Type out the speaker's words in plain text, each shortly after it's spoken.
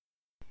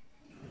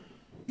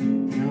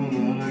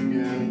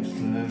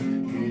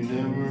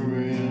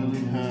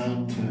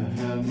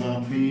hurt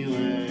my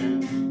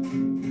feelings.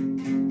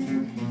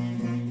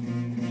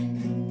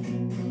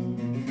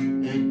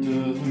 It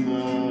doesn't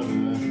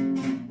matter,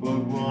 but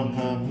what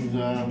happens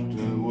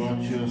after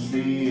what you're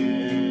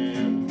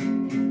seeing.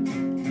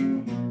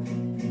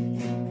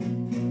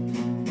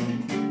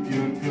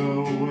 You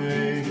go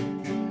away,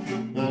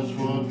 that's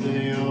what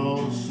they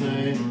all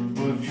say,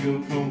 but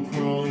you'll come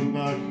crawling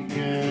back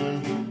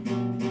again.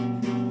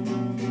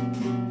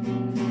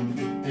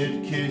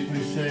 It keeps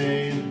me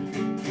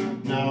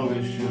sane, now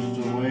it's just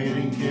a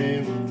waiting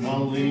game.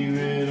 I'll leave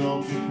it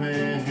all to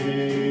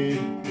fate.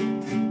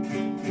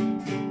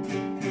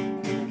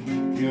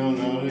 You're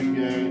not a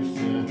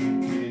gangster,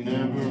 you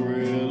never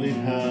really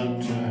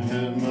had to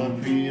hurt my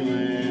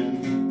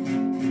feelings.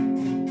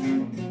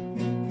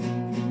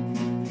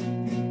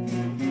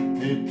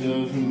 It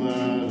doesn't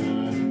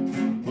matter,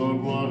 but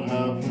what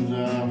happens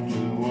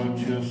after what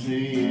you're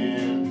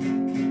seeing.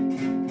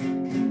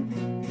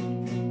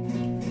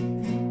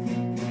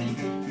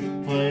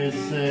 Play it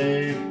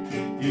safe,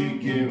 you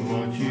give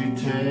what you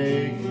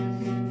take,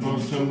 for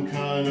some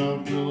kind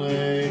of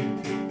delay.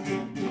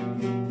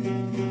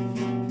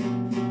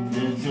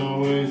 It's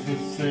always the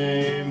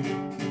same,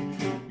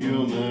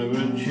 you'll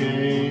never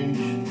change,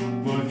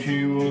 but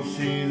you will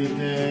see the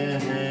day.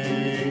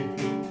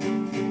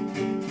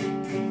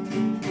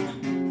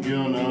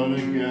 You're not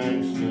a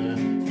gangster,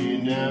 you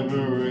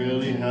never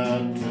really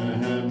had to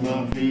hurt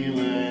my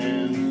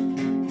feelings.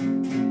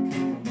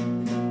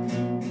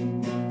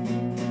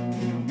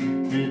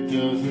 It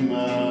doesn't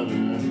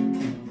matter,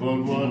 but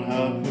what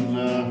happens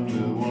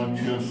after what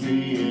you're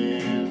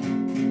seeing.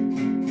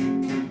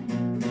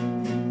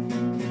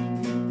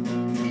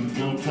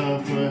 No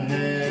time for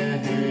hate.